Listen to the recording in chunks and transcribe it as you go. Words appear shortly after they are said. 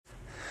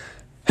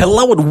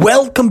Hello and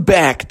welcome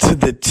back to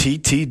the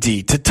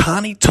TTD,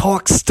 Tatani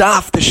Talks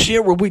Daf, the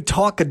share where we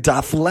talk a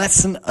daf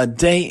lesson a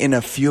day in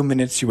a few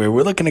minutes. We're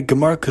looking at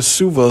Gemara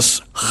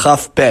Kesuvos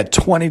Chaf Bet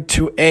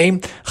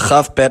 22a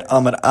Chaf Bet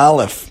Amud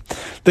Aleph.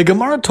 The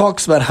Gemara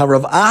talks about how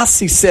Rav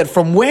Asi said,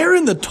 from where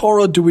in the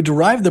Torah do we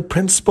derive the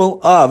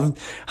principle of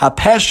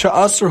Hapesha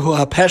Asur Hu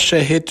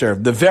Hapesha Hitter?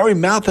 The very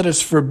mouth that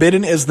is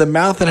forbidden is the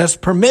mouth that has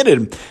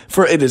permitted.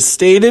 For it is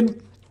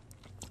stated,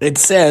 it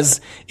says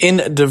in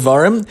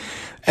Devarim,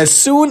 as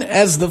soon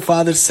as the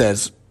father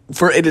says,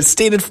 for it is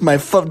stated, for my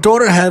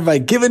daughter have I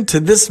given to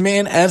this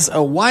man as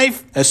a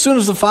wife. As soon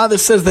as the father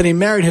says that he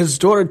married his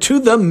daughter to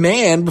the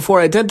man, before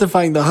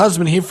identifying the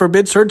husband, he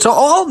forbids her to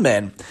all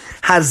men.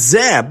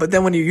 Hazeh, but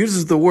then when he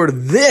uses the word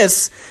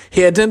this,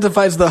 he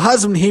identifies the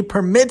husband, he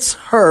permits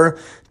her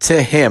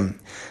to him.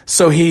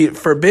 So he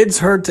forbids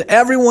her to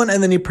everyone,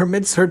 and then he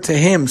permits her to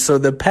him. So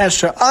the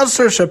pasha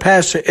asur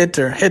shapasha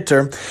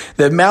hitter,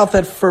 the mouth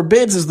that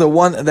forbids is the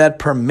one that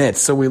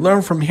permits. So we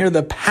learn from here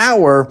the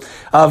power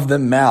of the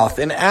mouth.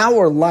 In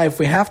our life,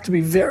 we have to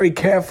be very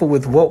careful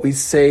with what we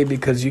say,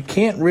 because you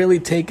can't really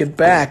take it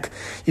back.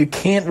 You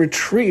can't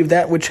retrieve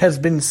that which has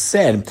been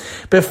said.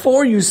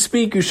 Before you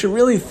speak, you should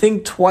really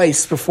think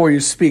twice before you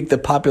speak. The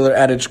popular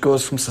adage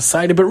goes from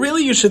society, but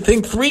really you should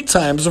think 3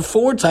 times or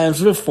 4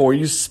 times before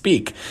you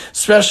speak.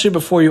 Especially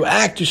before you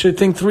act, you should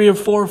think 3 or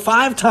 4 or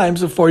 5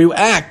 times before you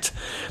act.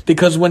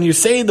 Because when you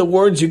say the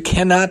words, you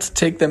cannot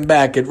take them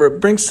back. It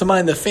brings to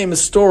mind the famous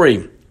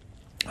story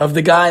of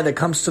the guy that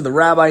comes to the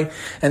rabbi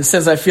and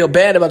says, I feel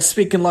bad about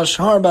speaking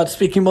lashon hara, about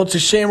speaking motzi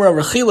shemra,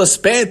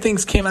 rechilas, bad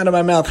things came out of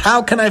my mouth.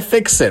 How can I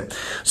fix it?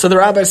 So the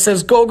rabbi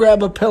says, go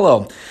grab a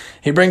pillow.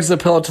 He brings the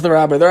pillow to the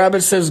rabbi. The rabbi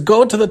says,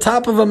 go to the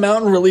top of a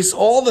mountain, release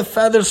all the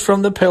feathers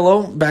from the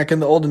pillow. Back in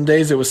the olden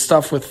days, it was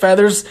stuffed with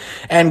feathers.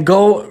 And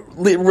go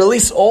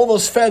release all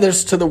those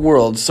feathers to the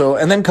world.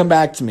 And then come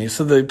back to me.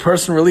 So the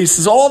person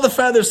releases all the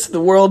feathers to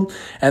the world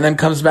and then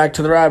comes back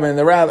to the rabbi.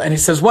 And he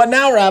says, what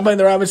now, rabbi? And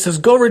the rabbi says,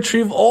 go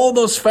retrieve all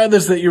those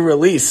feathers that you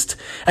released.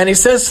 And he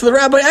says to the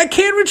rabbi, I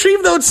can't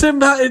retrieve those.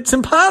 It's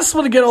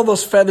impossible to get all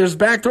those feathers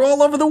back. They're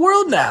all over the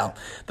world now.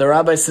 The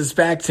rabbi says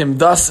back to him,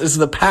 thus is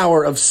the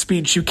power of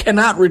speech. You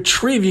cannot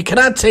retrieve, you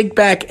cannot take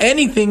back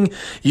anything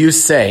you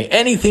say.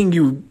 Anything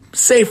you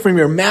say from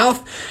your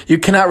mouth, you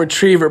cannot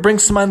retrieve. It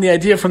brings to mind the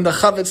idea from the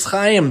Chavetz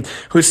Chaim,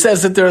 who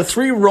says that there are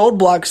 3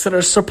 roadblocks that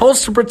are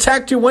supposed to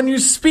protect you when you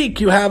speak.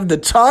 You have the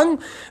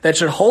tongue that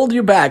should hold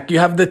you back. You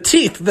have the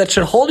teeth that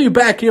should hold you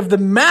back. You have the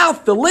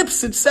mouth, the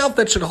lips itself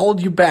that should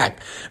hold you back.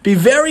 Be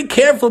very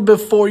careful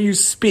before you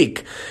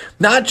speak.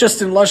 Not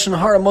just in lashon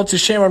hara, motzi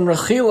shemra, and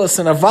rechilas,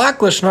 and avak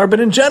lashon hara,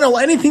 but in general,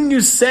 anything you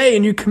say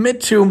and you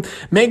commit to,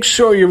 make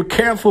sure you're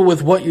careful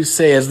with what you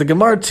say. As the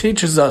Gemara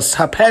teaches us,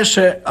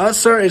 hapesha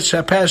asur is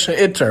hapesha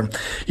iter.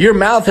 Your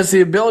mouth has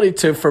the ability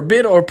to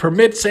forbid or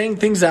permit saying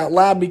things out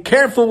loud. Be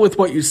careful with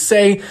what you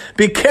say.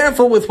 Be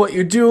careful with what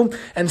you do,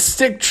 and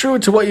stick true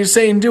to what you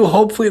say and do,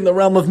 hopefully in the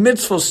realm of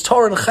mitzvahs,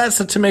 Torah, and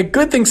chesed, to make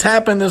good things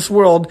happen in this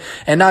world,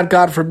 and not,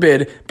 God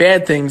forbid,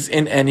 bad things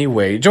in any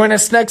way. Join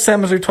us next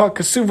time as we talk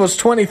Kesuvos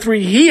 23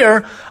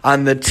 here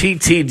on the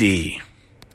TTD.